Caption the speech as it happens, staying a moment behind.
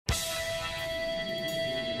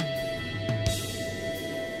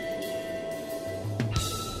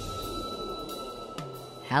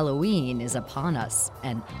Halloween is upon us,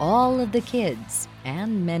 and all of the kids,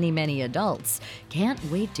 and many, many adults, can't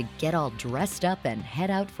wait to get all dressed up and head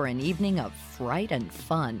out for an evening of fright and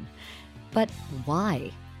fun. But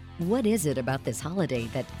why? What is it about this holiday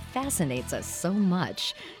that fascinates us so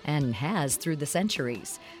much and has through the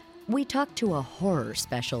centuries? We talked to a horror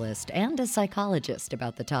specialist and a psychologist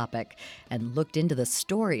about the topic and looked into the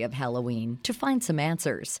story of Halloween to find some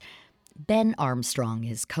answers. Ben Armstrong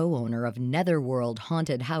is co-owner of Netherworld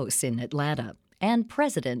Haunted House in Atlanta and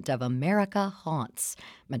president of America Haunts,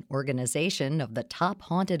 an organization of the top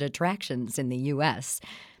haunted attractions in the U.S.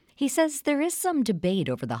 He says there is some debate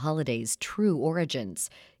over the holiday's true origins.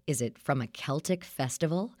 Is it from a Celtic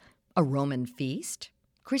festival? A Roman feast?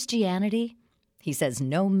 Christianity? He says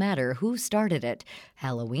no matter who started it,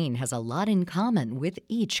 Halloween has a lot in common with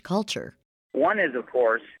each culture. One is, of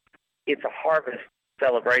course, it's a harvest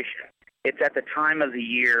celebration. It's at the time of the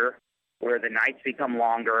year where the nights become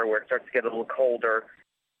longer, where it starts to get a little colder.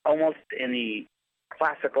 Almost in the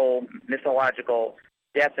classical, mythological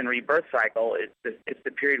death and rebirth cycle, it's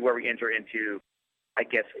the period where we enter into, I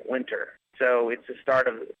guess, winter. So it's the start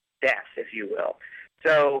of death, if you will.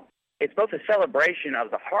 So it's both a celebration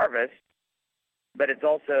of the harvest, but it's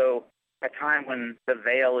also a time when the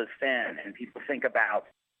veil is thin and people think about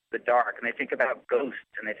the dark, and they think about ghosts,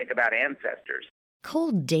 and they think about ancestors.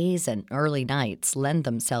 Cold days and early nights lend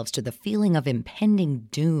themselves to the feeling of impending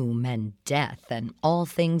doom and death and all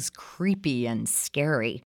things creepy and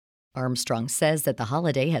scary. Armstrong says that the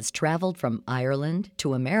holiday has traveled from Ireland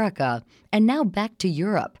to America and now back to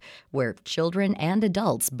Europe, where children and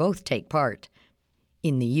adults both take part.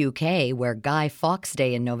 In the UK, where Guy Fawkes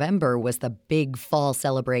Day in November was the big fall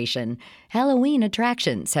celebration, Halloween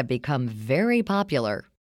attractions have become very popular.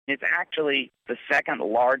 It's actually the second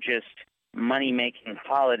largest money-making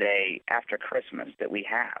holiday after Christmas that we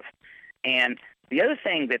have. And the other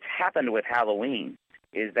thing that's happened with Halloween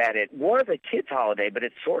is that it was a kids' holiday, but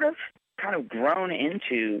it's sort of kind of grown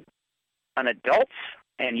into an adults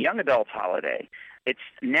and young adults holiday. It's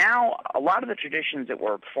now a lot of the traditions that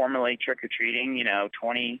were formerly trick-or-treating,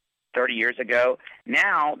 20, 30 years ago,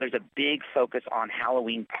 now there's a big focus on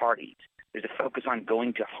Halloween parties. There's a focus on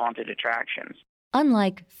going to haunted attractions.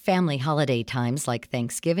 Unlike family holiday times like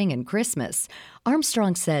Thanksgiving and Christmas,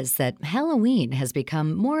 Armstrong says that Halloween has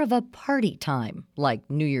become more of a party time, like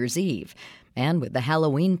New Year's Eve. And with the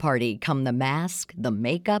Halloween party come the mask, the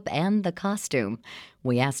makeup, and the costume.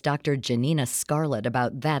 We asked Dr. Janina Scarlett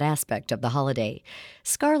about that aspect of the holiday.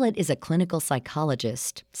 Scarlett is a clinical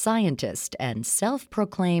psychologist, scientist, and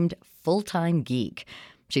self-proclaimed full-time geek.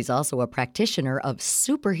 She's also a practitioner of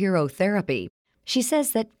superhero therapy. She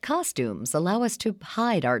says that costumes allow us to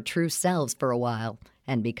hide our true selves for a while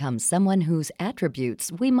and become someone whose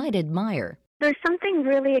attributes we might admire. There's something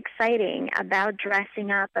really exciting about dressing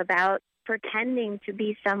up, about pretending to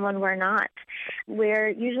be someone we're not. We're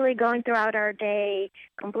usually going throughout our day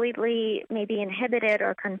completely maybe inhibited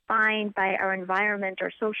or confined by our environment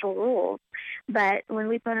or social rules. But when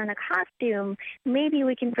we put on a costume, maybe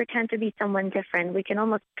we can pretend to be someone different. We can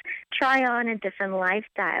almost try on a different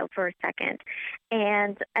lifestyle for a second.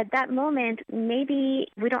 And at that moment, maybe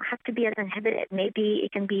we don't have to be as inhibited. Maybe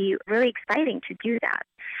it can be really exciting to do that.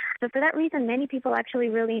 So for that reason, many people actually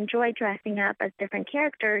really enjoy dressing up as different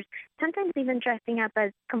characters, sometimes even dressing up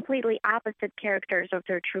as completely opposite characters of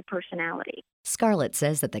their true personality. Scarlett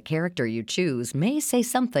says that the character you choose may say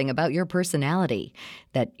something about your personality,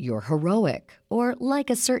 that you're heroic or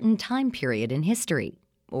like a certain time period in history,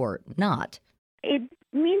 or not. It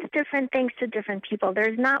means different things to different people.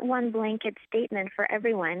 There's not one blanket statement for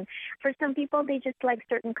everyone. For some people, they just like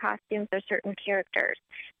certain costumes or certain characters.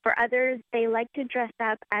 For others, they like to dress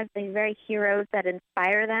up as the very heroes that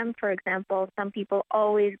inspire them. For example, some people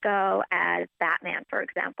always go as Batman, for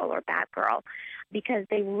example, or Batgirl, because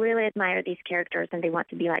they really admire these characters and they want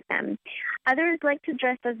to be like them. Others like to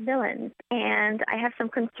dress as villains, and I have some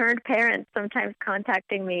concerned parents sometimes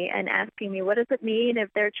contacting me and asking me, what does it mean if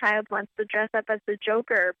their child wants to dress up as the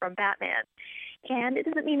Joker from Batman? And it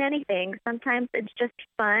doesn't mean anything. Sometimes it's just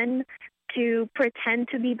fun to pretend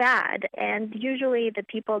to be bad. And usually the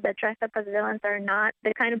people that dress up as villains are not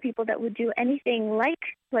the kind of people that would do anything like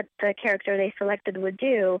what the character they selected would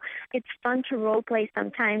do. It's fun to role play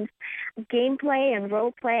sometimes. Gameplay and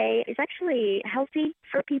role play is actually healthy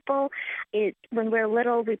for people. When we're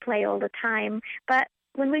little, we play all the time. But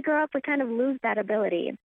when we grow up, we kind of lose that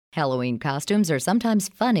ability. Halloween costumes are sometimes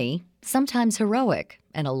funny, sometimes heroic,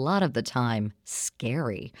 and a lot of the time,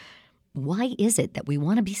 scary. Why is it that we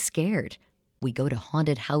want to be scared? We go to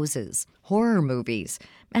haunted houses, horror movies,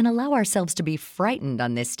 and allow ourselves to be frightened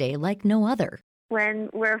on this day like no other. When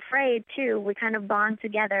we're afraid, too, we kind of bond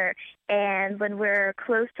together. And when we're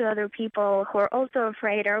close to other people who are also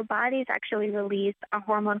afraid, our bodies actually release a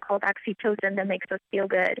hormone called oxytocin that makes us feel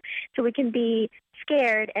good. So we can be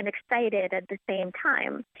scared and excited at the same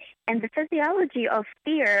time. And the physiology of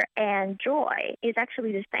fear and joy is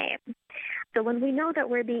actually the same. So when we know that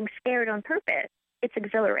we're being scared on purpose, it's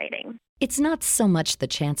exhilarating. It's not so much the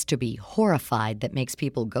chance to be horrified that makes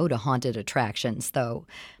people go to haunted attractions, though.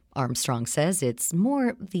 Armstrong says it's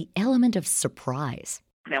more the element of surprise.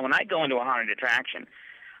 Now, when I go into a haunted attraction,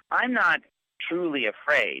 I'm not truly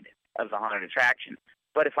afraid of the haunted attraction.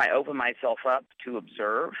 But if I open myself up to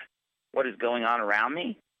observe what is going on around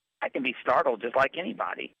me, I can be startled just like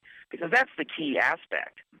anybody, because that's the key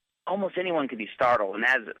aspect. Almost anyone can be startled, and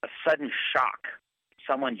as a sudden shock,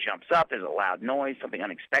 someone jumps up, there's a loud noise, something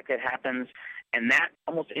unexpected happens, and that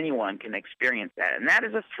almost anyone can experience that. And that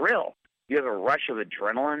is a thrill. You have a rush of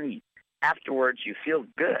adrenaline. Afterwards, you feel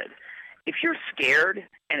good. If you're scared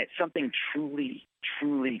and it's something truly,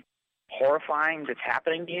 truly horrifying that's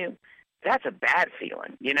happening to you, that's a bad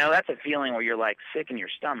feeling. You know, that's a feeling where you're like sick in your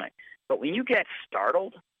stomach. But when you get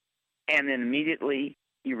startled and then immediately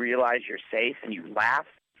you realize you're safe and you laugh,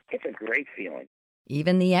 it's a great feeling.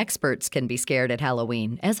 Even the experts can be scared at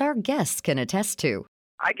Halloween, as our guests can attest to.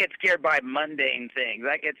 I get scared by mundane things.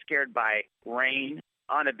 I get scared by rain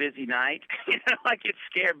on a busy night. I get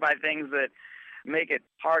scared by things that make it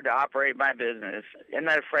hard to operate my business. I'm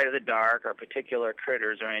not afraid of the dark or particular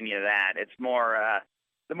critters or any of that. It's more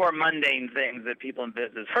the more mundane things that people in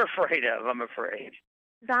business are afraid of, I'm afraid.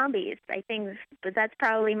 Zombies, I think that's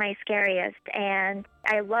probably my scariest. And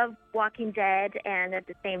I love Walking Dead, and at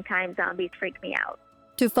the same time, zombies freak me out.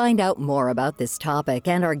 To find out more about this topic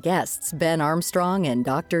and our guests, Ben Armstrong and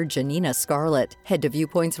Dr. Janina Scarlett, head to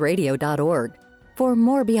viewpointsradio.org. For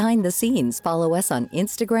more behind the scenes, follow us on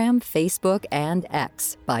Instagram, Facebook, and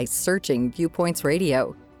X by searching Viewpoints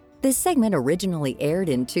Radio. This segment originally aired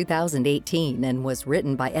in 2018 and was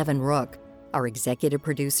written by Evan Rook. Our executive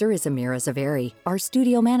producer is Amira Zaveri. Our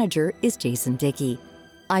studio manager is Jason Dickey.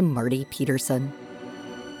 I'm Marty Peterson.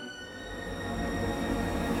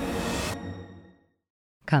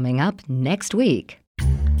 Coming up next week.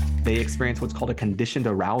 They experience what's called a conditioned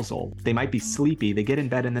arousal. They might be sleepy, they get in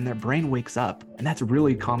bed, and then their brain wakes up. And that's a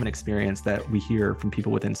really common experience that we hear from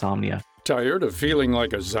people with insomnia. Tired of feeling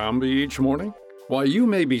like a zombie each morning? Why, you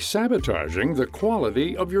may be sabotaging the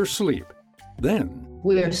quality of your sleep. Then,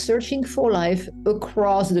 we are searching for life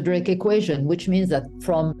across the Drake equation, which means that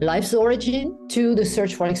from life's origin to the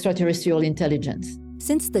search for extraterrestrial intelligence.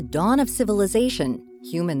 Since the dawn of civilization,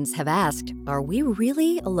 humans have asked, are we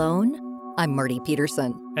really alone? I'm Marty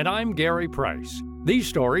Peterson. And I'm Gary Price. These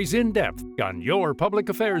stories in depth on your public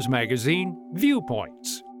affairs magazine,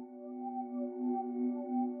 Viewpoints.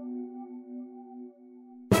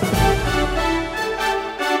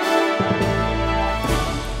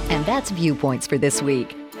 And that's Viewpoints for this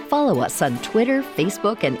week. Follow us on Twitter,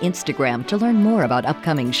 Facebook, and Instagram to learn more about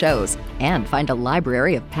upcoming shows and find a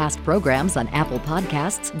library of past programs on Apple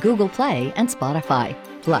Podcasts, Google Play, and Spotify.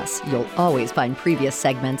 Plus, you'll always find previous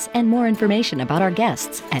segments and more information about our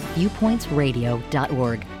guests at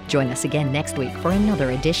viewpointsradio.org. Join us again next week for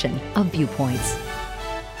another edition of Viewpoints.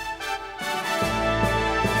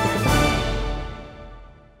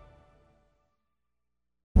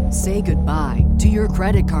 Say goodbye to your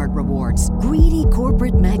credit card rewards. Greedy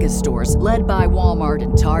corporate mega stores, led by Walmart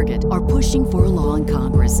and Target, are pushing for a law in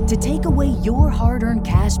Congress to take away your hard-earned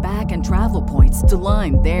cash back and travel points to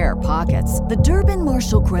line their pockets. The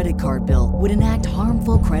Durbin-Marshall credit card bill would enact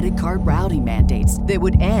harmful credit card routing mandates that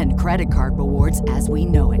would end credit card rewards as we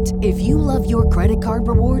know it. If you love your credit card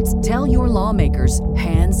rewards, tell your lawmakers,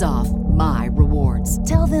 hands off my rewards.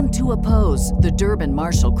 Tell them to oppose the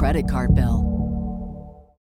Durbin-Marshall credit card bill.